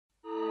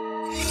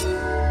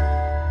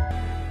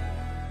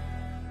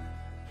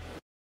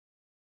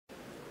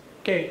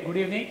Okay, good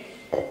evening.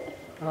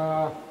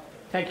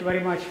 Thank you very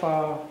much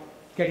for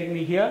getting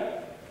me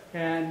here.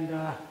 And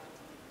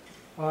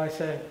it's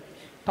a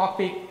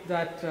topic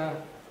that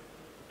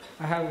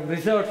I have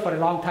reserved for a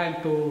long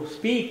time to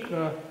speak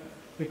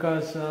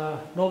because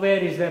nowhere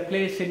is there a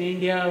place in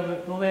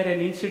India, nowhere an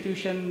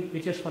institution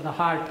which is for the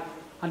heart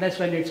unless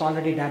when it's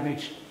already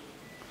damaged.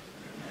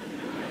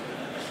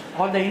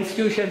 All the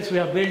institutions we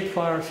have built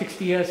for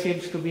 60 years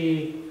seems to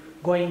be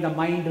going the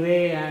mind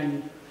way,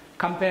 and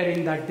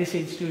comparing that this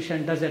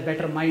institution does a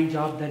better mind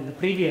job than the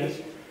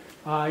previous.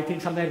 I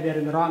think somewhere we are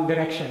in the wrong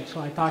direction, so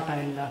I thought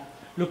I'll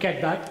look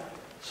at that.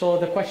 So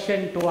the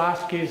question to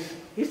ask is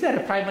there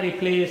a primary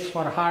place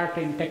for heart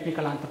in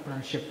technical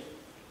entrepreneurship?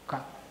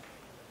 Okay.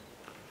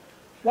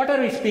 What are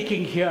we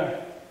speaking here?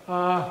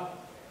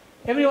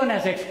 Everyone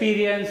has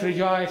experienced,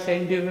 rejoiced,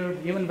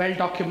 endured, even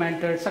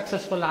well-documented,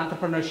 successful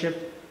entrepreneurship,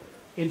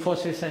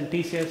 Infosys and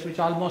TCS, which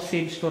almost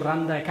seems to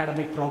run the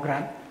academic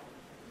program.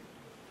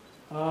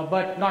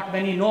 But not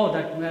many know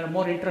that there are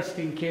more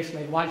interesting case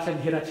like Valsan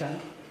Hirachan,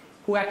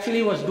 who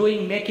actually was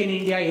doing Make in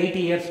India 80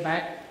 years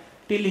back,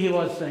 till he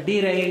was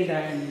derailed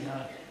and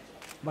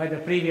by the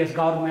previous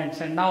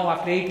governments, and now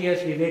after 8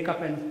 years we wake up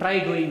and try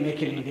doing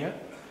Make in India.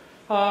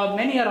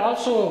 Many are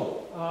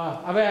also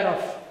aware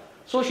of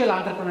social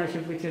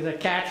entrepreneurship, which is a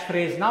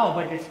catchphrase now,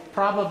 but it's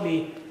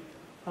probably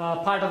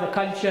part of the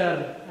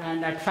culture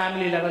and at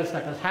family levels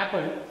that has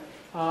happened.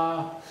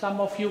 Some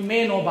of you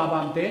may know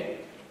Babamte,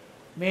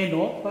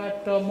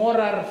 but more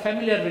are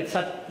familiar with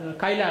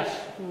Kailash,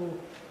 who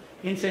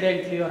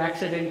incidentally or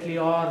accidentally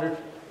or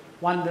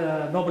won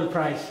the Nobel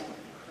Prize.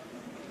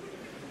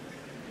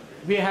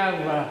 We have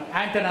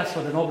antennas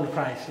for the Nobel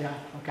Prize, yeah,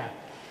 okay.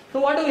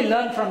 So what do we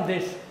learn from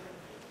this?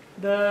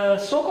 The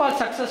so-called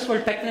successful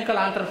technical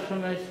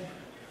entrepreneurs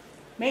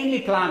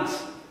mainly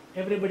plans.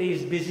 Everybody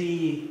is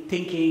busy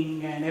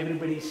thinking and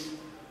everybody's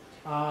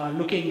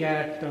looking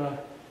at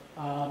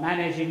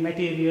managing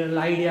material,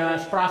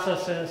 ideas,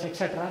 processes,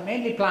 etc.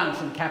 Mainly plans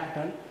and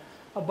capital.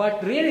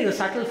 But really the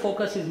subtle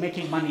focus is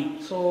making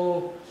money.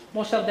 So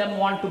most of them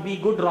want to be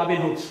good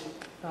Robin Hoods.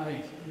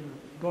 You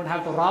don't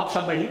have to rob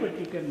somebody, but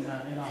you can,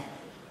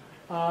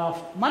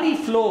 money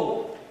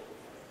flow,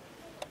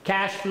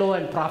 cash flow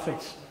and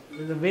profits.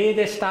 The way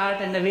they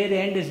start and the way they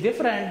end is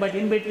different, but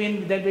in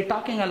between they'll be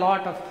talking a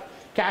lot of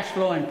cash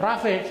flow and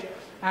profits,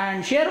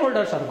 and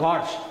shareholders are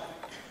gods.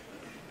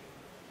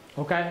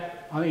 Okay?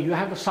 I mean, you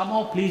have to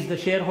somehow please the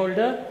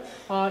shareholder,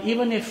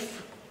 even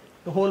if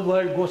the whole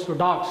world goes to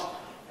dogs.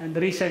 And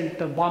the recent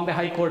Bombay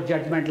High Court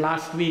judgment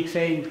last week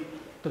saying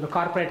to the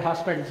corporate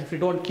hospitals, if you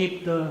don't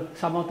keep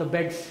some of the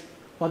beds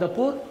for the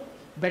poor,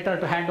 better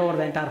to hand over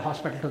the entire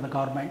hospital to the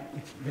government.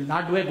 It will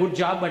not do a good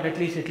job, but at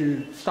least it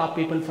will stop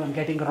people from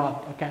getting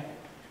robbed. Okay?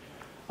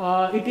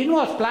 It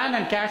involves plan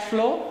and cash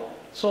flow,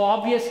 so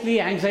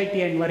obviously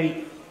anxiety and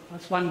worry.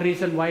 That's one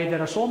reason why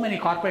there are so many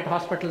corporate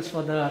hospitals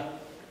for the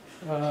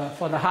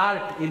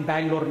heart in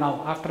Bangalore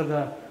now, after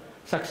the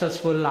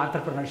successful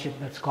entrepreneurship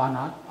that's gone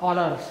on. All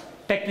are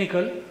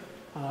technical,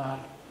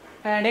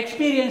 and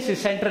experience is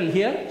central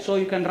here, so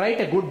you can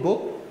write a good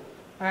book,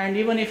 and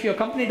even if your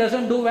company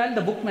doesn't do well,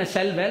 the book may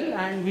sell well,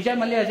 and Vijay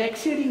Mallya is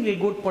exceedingly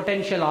good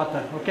potential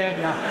author, okay?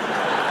 Yeah.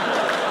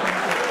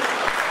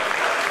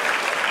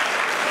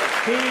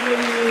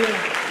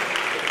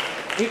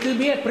 It will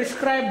be a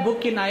prescribed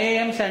book in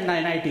IIMs and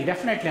NIT,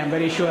 definitely, I'm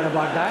very sure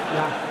about that.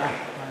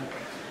 Yeah.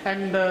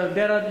 And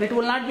it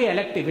will not be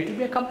elective, it will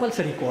be a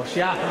compulsory course,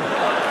 yeah.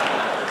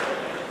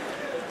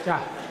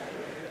 Yeah.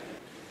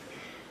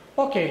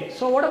 Okay,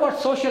 so what about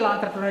social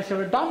entrepreneurship?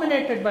 We're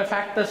dominated by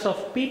factors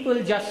of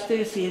people,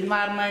 justice,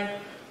 environment,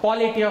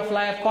 quality of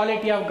life,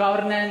 quality of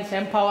governance,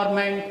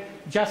 empowerment,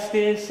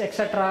 justice,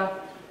 etc.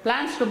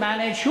 Plans to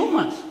manage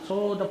humans.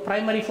 So the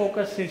primary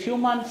focus is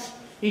humans,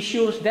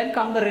 issues, then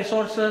come the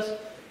resources,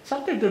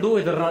 something to do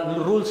with the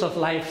rules of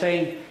life,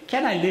 saying,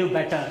 can I live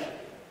better?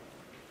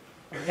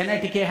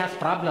 NITK has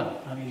problem.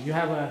 I mean, you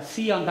have a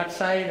sea on that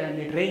side and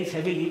it rains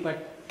heavily,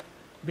 but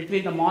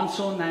between the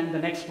monsoon and the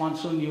next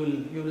monsoon,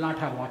 you will not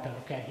have water.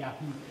 Okay, yeah.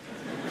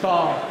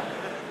 So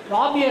the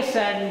obvious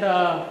and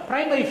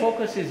primary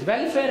focus is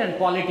welfare and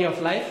quality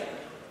of life.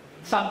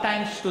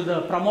 Sometimes to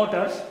the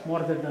promoters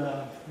more than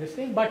this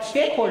thing, but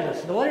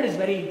stakeholders. The word is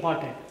very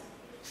important.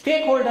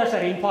 Stakeholders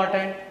are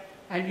important,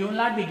 and you will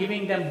not be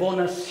giving them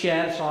bonus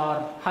shares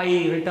or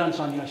high returns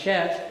on your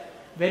shares.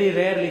 Very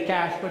rarely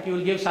cash, but you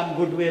will give some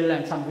goodwill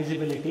and some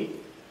visibility.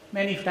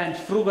 Many times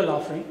frugal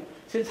offering.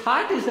 Since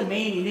heart is the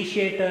main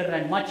initiator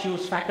and much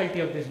used faculty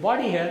of this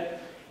body here,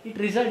 it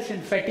results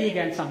in fatigue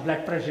and some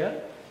blood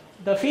pressure.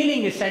 The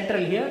feeling is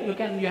central here.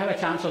 You have a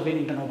chance of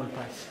winning the Nobel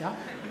Prize. Yeah?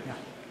 Yeah.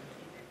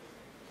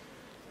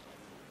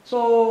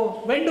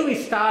 So when do we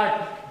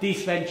start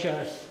these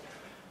ventures?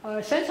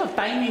 Sense of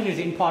timing is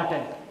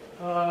important.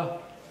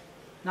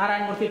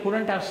 Narayan Murthy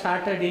couldn't have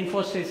started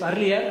Infosys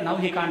earlier. Now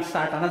he can't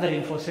start another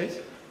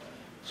Infosys.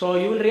 So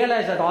you will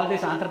realize that all this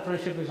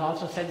entrepreneurship is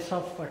also a sense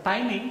of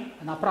timing,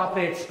 an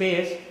appropriate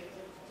space.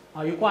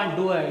 You can't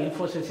do a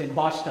Infosys in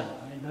Boston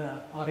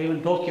or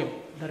even Tokyo.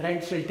 The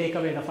rents will take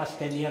away the first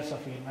 10 years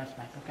of your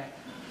investment. Okay.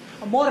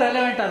 More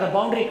relevant are the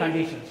boundary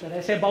conditions. When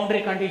I say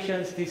boundary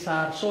conditions, these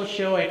are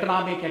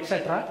socio-economic,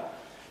 etc.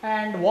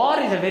 And war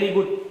is a very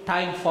good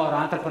time for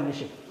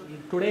entrepreneurship.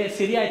 Today,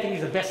 Syria, I think,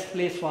 is the best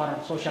place for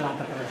social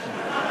entrepreneurship.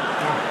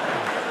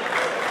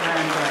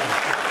 And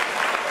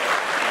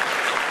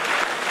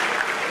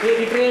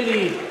it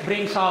really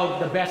brings out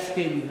the best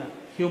in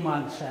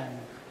humans and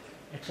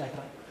etc.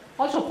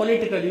 Also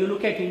political, you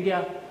look at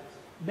India,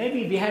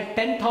 maybe we had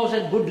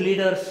 10,000 good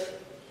leaders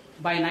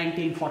by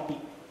 1940.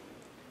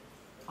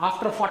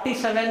 After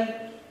 47,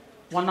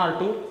 one or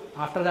two,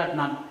 after that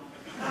none.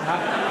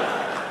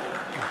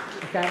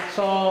 Okay,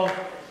 so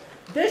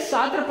this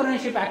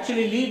entrepreneurship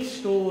actually leads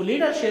to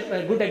leadership.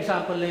 A good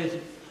example is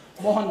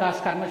Mohandas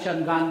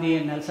Karmachand Gandhi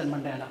and Nelson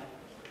Mandela.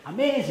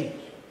 Amazing.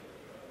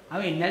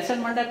 I mean,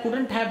 Nelson Mandela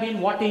couldn't have been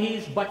what he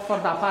is but for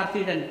the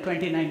apartheid and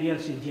 29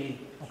 years in jail.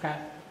 Okay.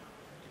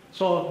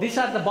 So these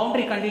are the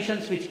boundary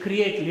conditions which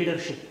create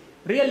leadership.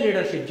 Real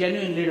leadership,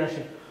 genuine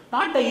leadership.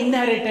 Not the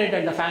inherited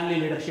and the family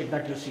leadership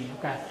that you see.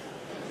 Okay.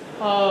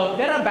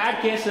 There are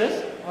bad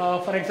cases.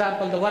 For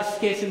example, the worst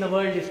case in the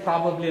world is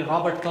probably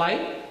Robert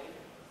Clive.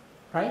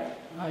 Right?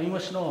 You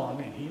must know,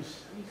 I mean,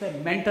 he's a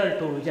mentor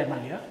to Vijay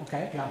Mallya.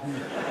 Okay. Yeah.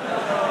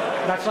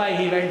 That's why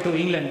he went to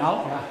England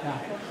now. Yeah.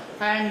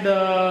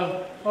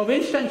 And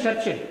Winston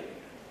Churchill,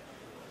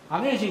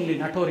 amazingly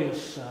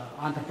notorious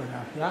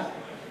entrepreneur. Yeah?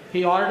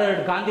 He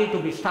ordered Gandhi to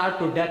be starved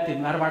to death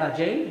in Marwada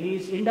jail. He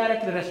is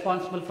indirectly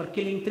responsible for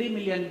killing 3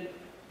 million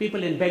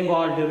people in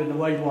Bengal during the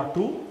World War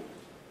II.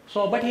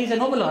 So, but he is a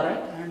noble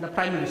laureate and a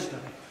prime minister.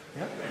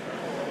 Yeah?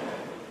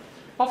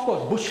 Of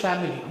course, Bush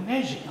family,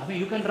 amazing. I mean,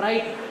 you can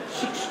write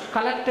 6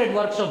 collected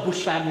works of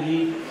Bush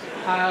family,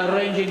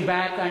 ranging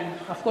back, and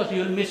of course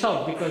you will miss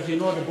out because you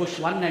know the Bush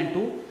 1 and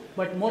 2.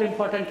 But more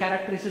important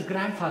character is his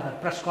grandfather,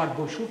 Prescott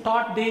Bush, who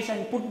taught this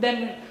and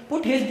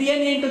put his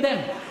DNA into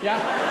them. Yeah.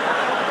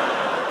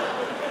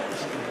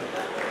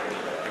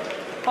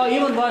 Or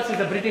even worse is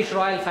the British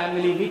royal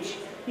family, which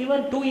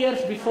even 2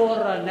 years before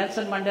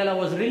Nelson Mandela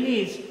was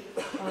released,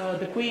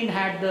 the Queen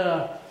had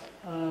the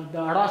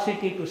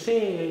audacity to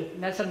say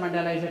Nelson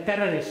Mandela is a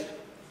terrorist.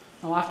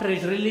 Now, after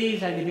his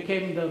release and he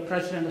became the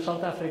president of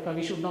South Africa,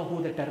 we should know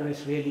who the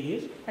terrorist really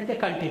is, and they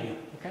continue.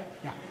 Okay.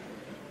 Yeah.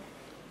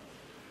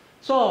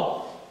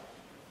 So,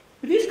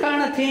 with this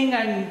kind of thing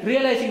and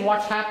realizing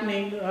what's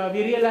happening,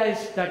 we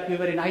realized that we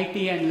were in IT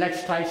and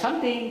let's try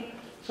something.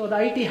 So the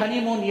IT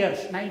honeymoon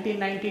years,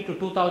 1990 to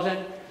 2000,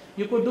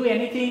 you could do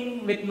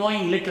anything with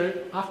knowing little.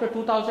 After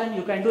 2000,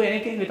 you can do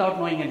anything without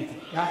knowing anything.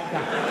 Yeah?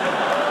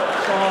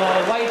 So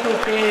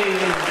Y2K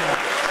is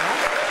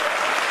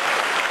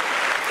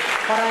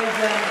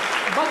horizon.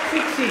 Bug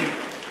fixing.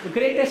 The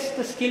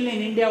greatest skill in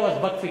India was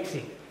bug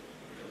fixing.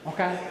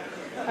 Okay?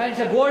 And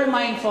it's a gold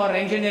mine for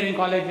engineering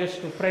colleges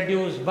to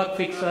produce bug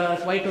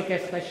fixers,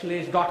 Y2K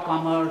specialists,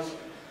 .comers.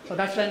 So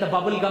that's when the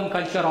bubble gum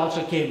culture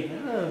also came.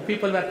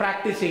 People were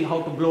practicing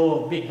how to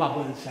blow big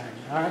bubbles.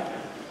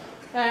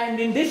 And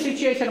in this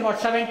situation, about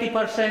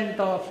 70%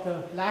 of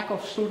the lack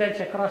of students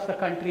across the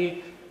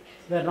country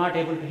were not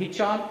able to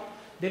hitch on.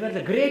 They were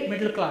the great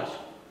middle class.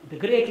 The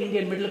great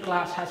Indian middle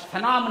class has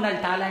phenomenal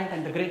talent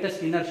and the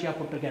greatest inertia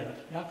put together.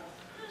 Yeah?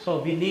 So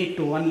we need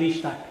to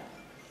unleash that.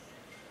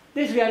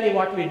 This is really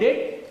what we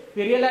did.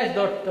 We realized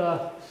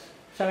that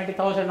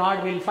 70,000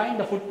 odd will find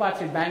the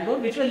footpaths in Bangalore,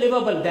 which were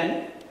livable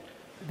then.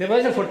 There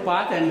was a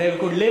footpath and they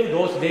could live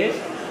those days.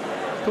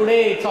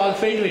 Today it's all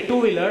filled with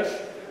two-wheelers.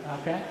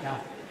 Okay,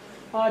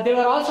 yeah. They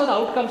were also the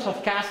outcomes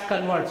of caste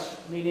converts,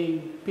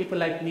 meaning people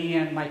like me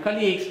and my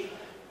colleagues.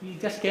 We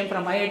just came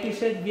from IIT,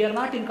 said we are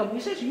not in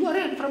computer. He says you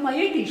are from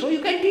IIT, so you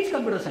can teach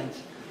computer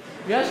science.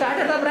 We have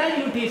started a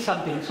branch, you teach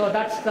something. So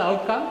that's the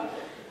outcome.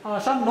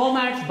 Some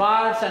nomads,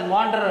 bards and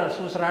wanderers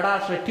whose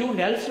radars were tuned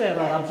elsewhere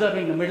are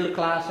observing the middle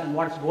class and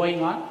what's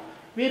going on.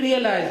 We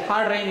realized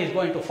hard rain is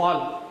going to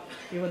fall,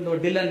 even though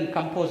Dylan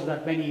composed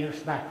that many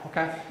years back.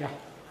 Okay, yeah.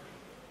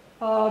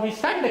 We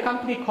started a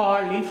company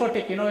called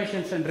Infotech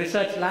Innovations and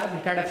Research Lab.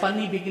 It had a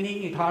funny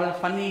beginning, it had a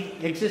funny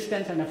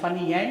existence and a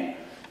funny end.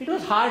 It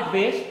was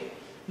hard-based,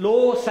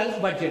 low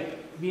self-budget.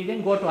 We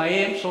didn't go to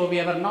IIM, so we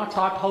were not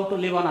taught how to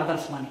live on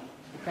others' money.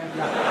 Okay,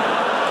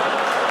 yeah.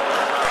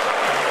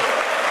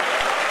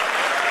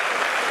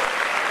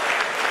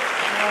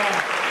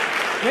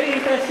 Very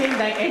interesting,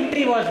 the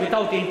entry was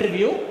without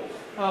interview.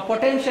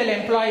 Potential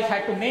employees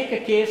had to make a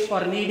case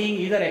for needing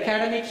either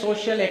academic,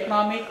 social,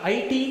 economic,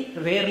 IT,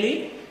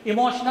 rarely,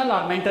 emotional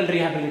or mental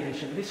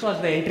rehabilitation. This was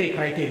the entry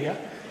criteria.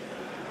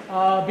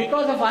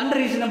 Because of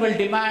unreasonable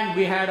demand,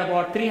 we had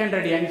about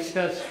 300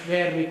 youngsters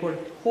where we could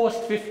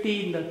host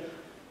 50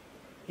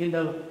 in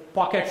the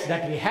pockets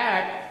that we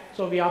had.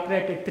 So we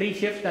operated 3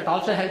 shifts that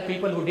also helped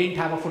people who didn't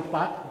have a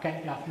footpath.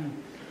 Okay,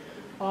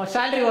 yeah.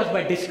 Salary was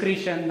by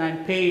discretion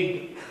and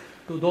paid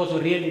to those who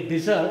really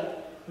deserved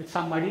with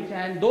some money,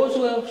 and those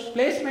whose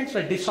placements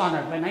were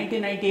dishonored. By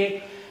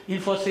 1998,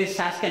 Infosys,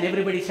 Sask, and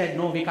everybody said,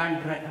 no, we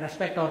can't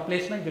respect our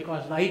placement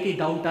because the IT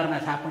downturn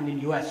has happened in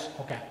US.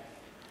 Okay.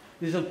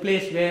 This is a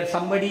place where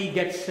somebody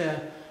gets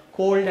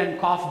cold and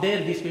cough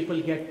there, these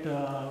people get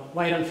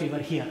viral fever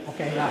here.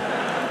 Okay,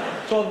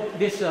 yeah. So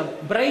these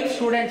bright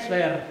students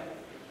were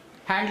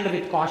handled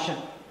with caution.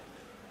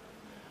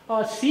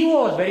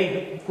 CO was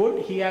very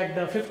good. He had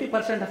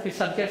 50% of his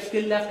subjects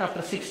still left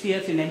after 6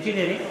 years in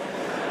engineering.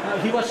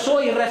 He was so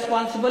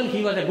irresponsible,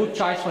 he was a good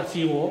choice for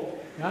CO.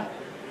 Yeah?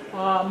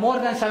 More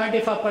than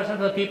 75% of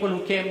the people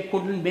who came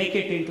couldn't make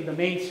it into the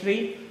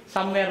mainstream.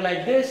 Some were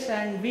like this,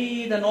 and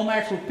we, the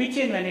nomads, would pitch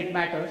in when it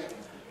matters.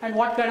 And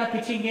what kind of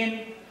pitching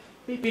in?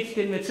 We pitched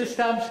in with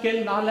system,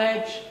 skill,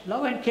 knowledge,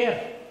 love and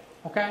care.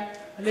 Okay?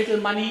 A little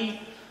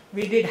money.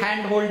 We did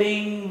hand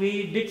holding.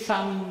 We did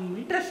some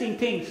interesting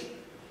things.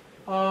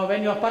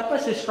 When your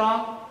purpose is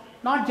strong,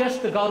 not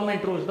just the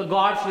government rules, the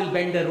gods will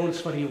bend the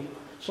rules for you.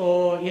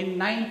 So in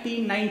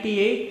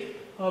 1998,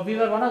 we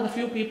were one of the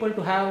few people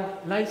to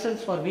have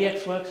license for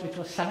VxWorks, which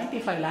was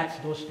 75 lakhs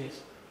those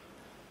days.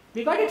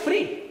 We got it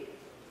free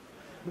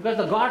because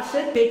the gods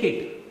said take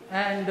it.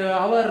 And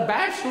our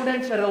bad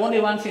students were the only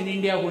ones in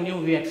India who knew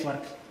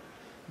VxWorks.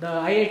 The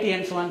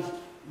IITians ones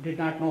did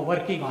not know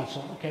working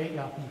also. Okay,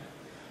 yeah.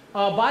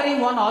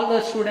 Barring one, all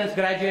the students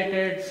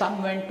graduated.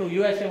 Some went to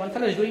USA. One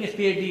fellow is doing his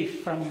Ph.D.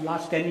 from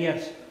last 10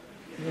 years.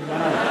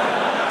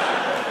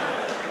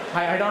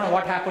 I don't know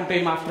what happened to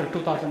him after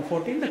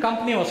 2014. The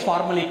company was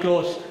formally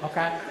closed.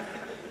 Okay.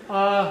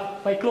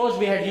 By close,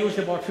 we had used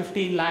about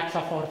 15 lakhs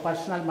of our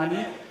personal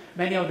money.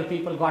 Many of the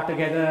people got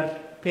together,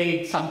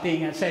 paid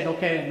something and said,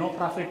 okay, no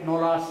profit, no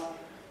loss,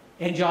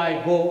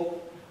 enjoy,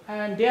 go.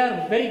 And they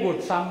are very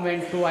good. Some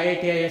went to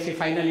IIT ISC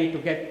finally to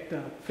get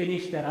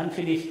finish their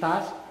unfinished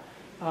task.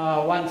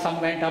 Some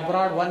went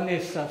abroad. One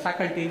is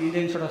faculty in the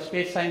Indian Institute of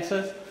Space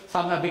Sciences.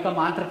 Some have become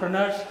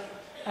entrepreneurs.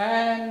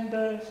 And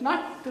it's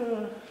not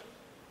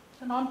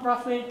a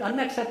non-profit,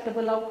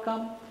 unacceptable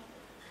outcome.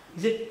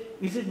 Is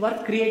it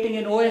worth creating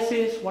an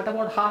oasis? What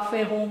about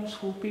halfway homes,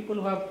 people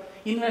who have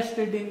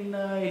invested in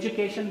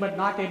education but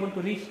not able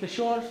to reach the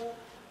shores?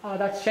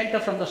 That's Shelter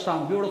from the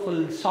Storm,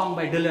 beautiful song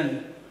by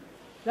Dylan.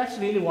 That's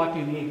really what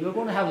you need. You're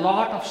going to have a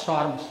lot of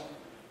storms,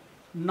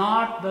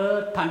 not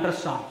the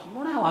thunderstorms. You're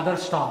going to have other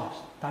storms.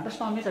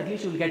 Thunderstorm means at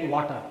least you'll get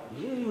water.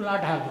 You will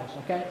not have those,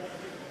 okay?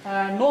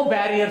 No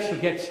barriers to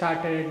get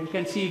started. You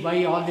can see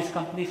why all these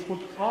companies put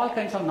all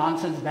kinds of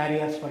nonsense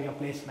barriers for your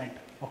placement,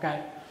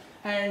 okay?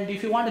 And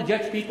if you want to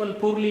judge people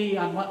poorly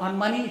on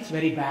money, it's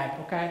very bad,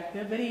 okay?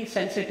 They're very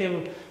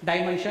sensitive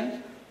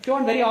dimensions. If you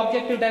want very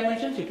objective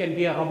dimensions, you can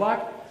be a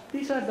robot.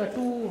 These are the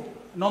two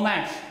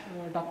nomads,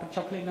 Dr.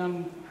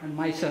 Chaklingam and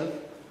myself,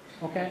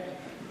 okay?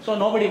 So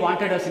nobody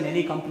wanted us in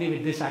any company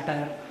with this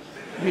attire.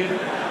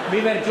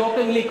 We were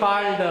jokingly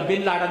called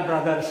Bin Laden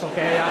brothers,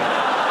 okay?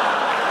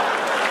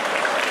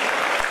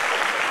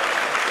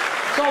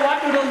 So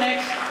what to do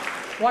next?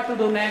 What to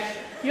do next?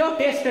 You have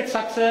tasted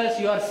success,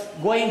 you are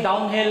going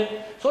downhill,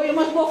 so you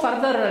must go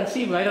further and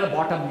see where the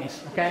bottom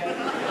is, okay?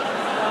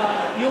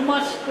 You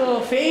must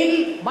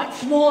fail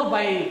much more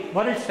by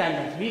world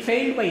standards. We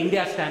failed by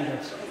India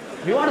standards.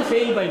 We want to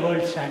fail by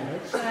world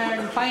standards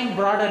and find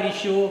broader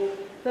issue.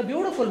 The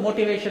beautiful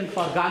motivation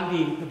for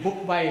Gandhi, the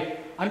book by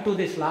Unto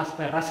This Last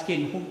by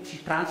Ruskin, whom she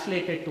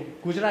translated to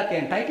Gujarati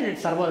and titled it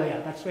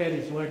Sarvodaya. That's where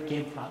his word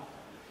came from.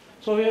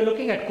 So we are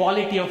looking at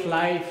quality of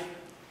life.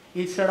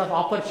 Instead of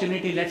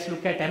opportunity, let's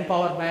look at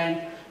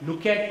empowerment.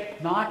 Look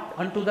at not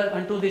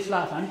unto this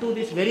last, unto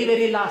this very,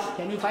 very last.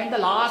 Can you find the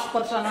last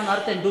person on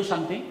earth and do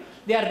something?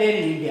 They are there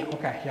in India.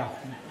 Okay, yeah.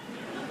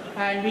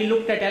 And we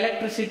looked at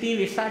electricity.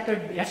 We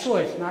started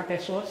SOS, not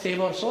SOS,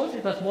 Save Our Souls.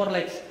 It was more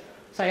like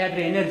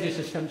Sayadri Energy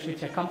Systems,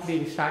 which a company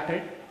we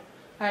started.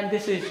 And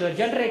this is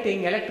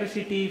generating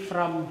electricity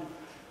from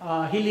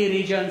hilly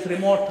regions,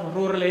 remote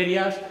rural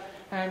areas.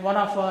 And one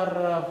of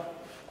our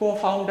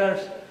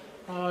co-founders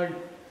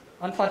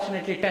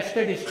unfortunately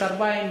tested his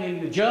turbine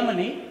in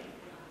Germany.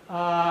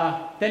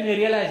 Then we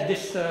realized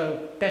this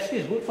test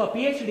is good for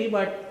Ph.D,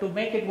 but to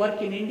make it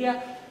work in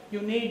India,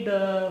 you need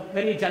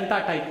very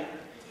Janta type.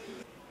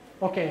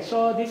 Okay,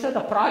 so these are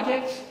the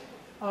projects.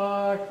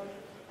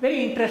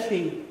 Very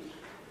interesting.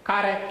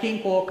 Karak,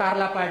 Kinko,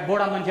 Karlapad,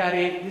 Boda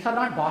Manjari. These are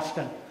not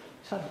Boston.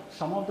 These are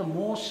some of the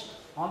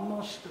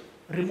almost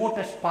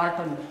remotest part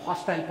and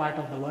hostile part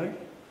of the world.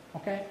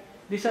 Okay,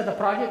 these are the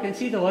project. You can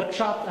see the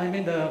workshop. I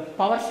mean the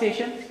power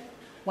stations.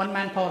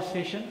 One-man power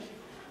stations.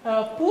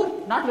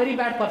 Poor, not very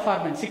bad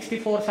performance,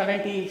 64,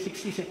 70,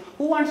 66.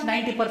 Who wants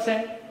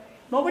 90%?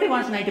 Nobody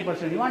wants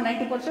 90%. You want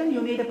 90%,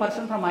 you need a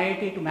person from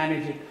IIT to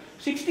manage it.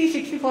 60,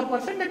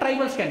 64%, the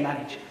tribals can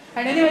manage.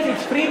 And anyways,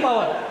 it's free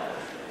power.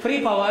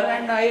 Free power,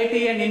 and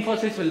IIT and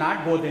Infosys will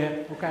not go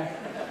there. Okay.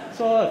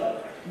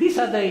 So these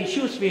are the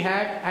issues we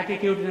had,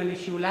 attitudinal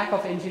issue, lack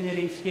of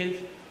engineering skills,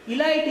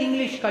 elite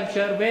English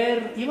culture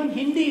where even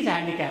Hindi is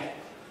handicapped.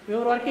 We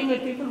were working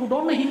with people who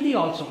don't know Hindi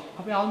also.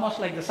 Okay, almost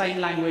like the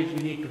sign language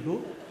we need to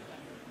do.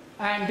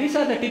 And these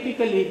are the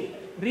typical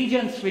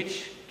regions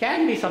which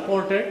can be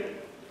supported.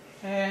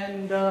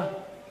 And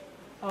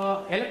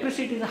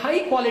electricity is a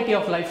high quality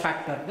of life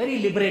factor, very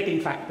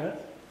liberating factor.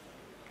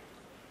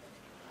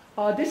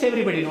 This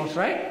everybody knows,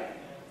 right?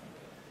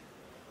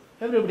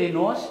 Everybody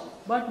knows,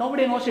 but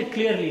nobody knows it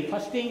clearly.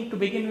 First thing, to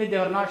begin with, they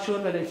were not sure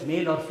whether it's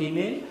male or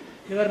female.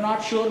 They were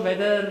not sure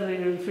whether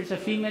if it's a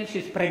female,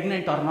 she's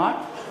pregnant or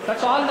not.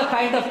 That's all the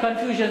kind of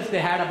confusions they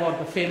had about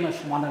the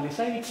famous Mona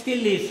Lisa. It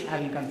still is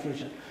having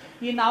confusion.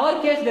 In our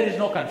case, there is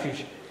no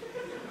confusion.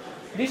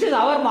 This is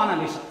our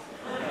Mona Lisa.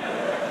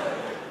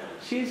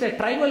 She is a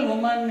tribal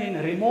woman in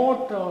a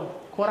remote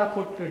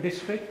Koraput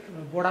district,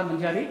 Boda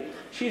Manjari.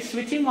 She is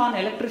switching on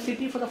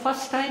electricity for the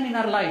first time in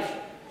her life.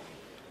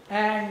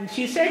 And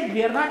she said,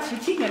 we are not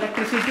switching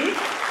electricity.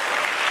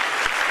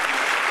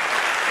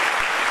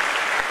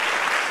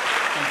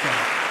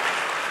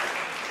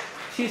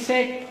 She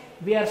said,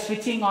 we are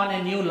switching on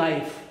a new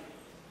life.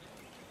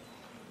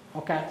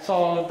 Okay,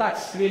 so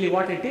that's really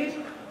what it is.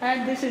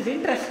 And this is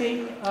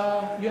interesting.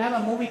 You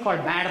have a movie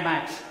called Mad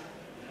Max.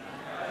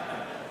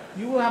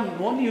 You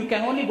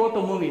can only go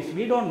to movies.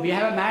 We don't. We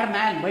have a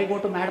madman. Why go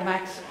to Mad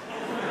Max?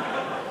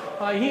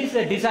 He's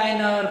a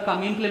designer,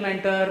 come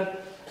implementer.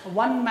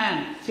 One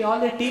man. See, all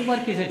the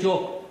teamwork is a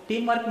joke.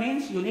 Teamwork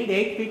means you need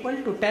 8 people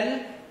to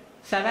tell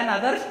 7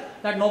 others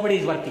that nobody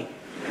is working.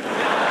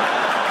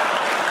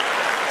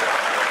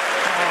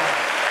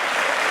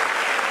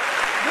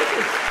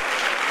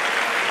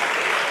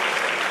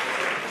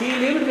 He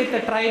lived with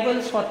the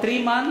tribals for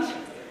 3 months.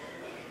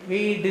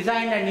 We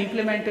designed and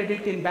implemented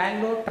it in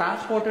Bangalore,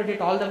 transported it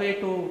all the way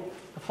to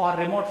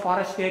remote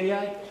forest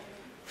area,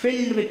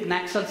 filled with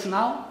Naxals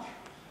now,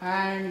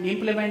 and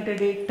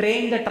implemented it,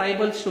 trained the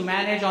tribals to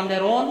manage on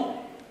their own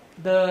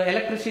the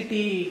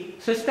electricity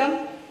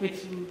system,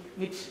 which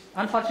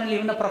unfortunately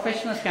even the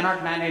professionals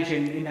cannot manage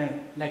in a,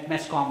 like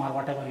MESCOM or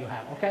whatever you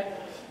have. Okay,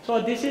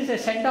 so this is a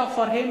send-off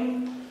for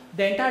him.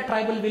 The entire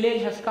tribal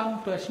village has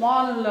come to a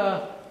small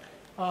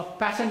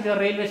passenger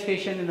railway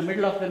station in the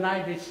middle of the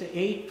night. It's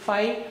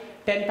 8/5,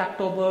 10th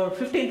October,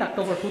 15th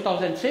October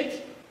 2006.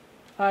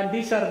 And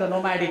these are the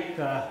nomadic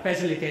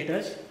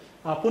facilitators.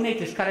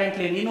 Puneet is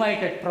currently an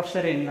invited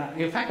professor in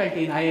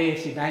faculty in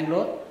IISc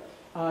Bangalore.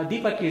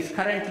 Deepak is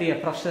currently a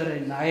professor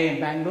in IIM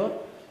Bangalore,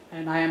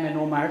 and I am a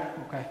nomad.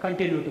 Okay,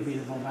 continue to be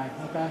a nomad.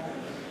 Okay.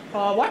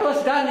 What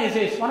was done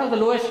is one of the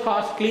lowest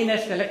cost,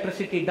 cleanest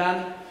electricity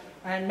done,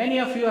 and many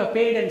of you have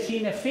paid and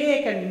seen a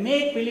fake and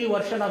make-believe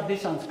version of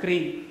this on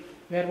screen,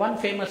 where one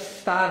famous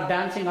star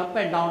dancing up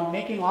and down,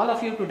 making all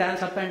of you to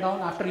dance up and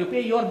down after you pay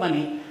your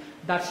money.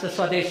 That's the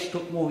Swadesh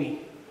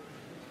movie.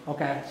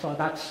 Okay, so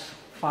that's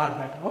far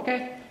better.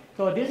 Okay,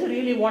 so this is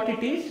really what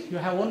it is. You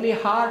have only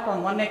heart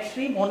on one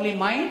extreme, only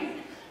mind.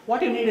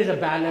 What you need is a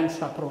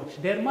balanced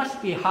approach. There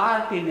must be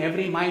heart in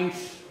every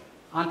mind's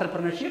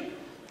entrepreneurship,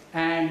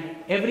 and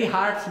every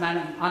heart's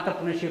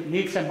entrepreneurship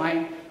needs a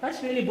mind.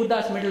 That's really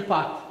Buddha's middle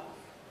path.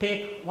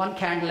 Take one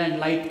candle and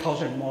light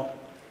 1,000 more.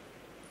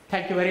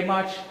 Thank you very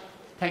much.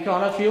 Thank you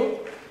all of you.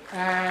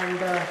 And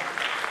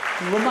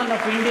women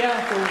of India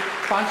who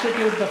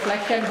constitute the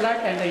flesh and blood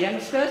and the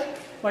youngsters,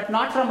 but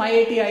not from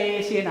IIT,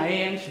 IISc and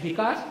IIMs,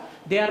 because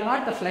they are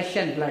not the flesh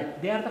and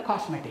blood, they are the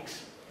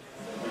cosmetics.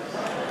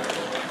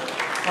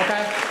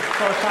 Okay,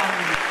 so some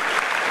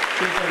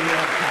people here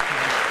are talking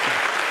about.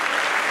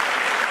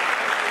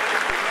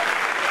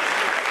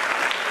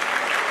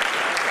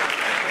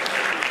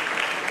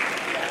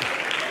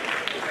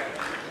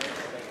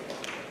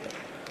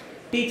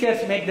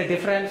 Teachers make the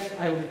difference.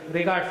 I would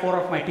regard 4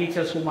 of my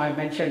teachers whom I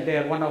mentioned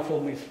there, one of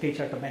whom is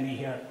teacher to many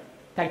here.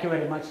 Thank you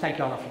very much. Thank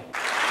you all of you.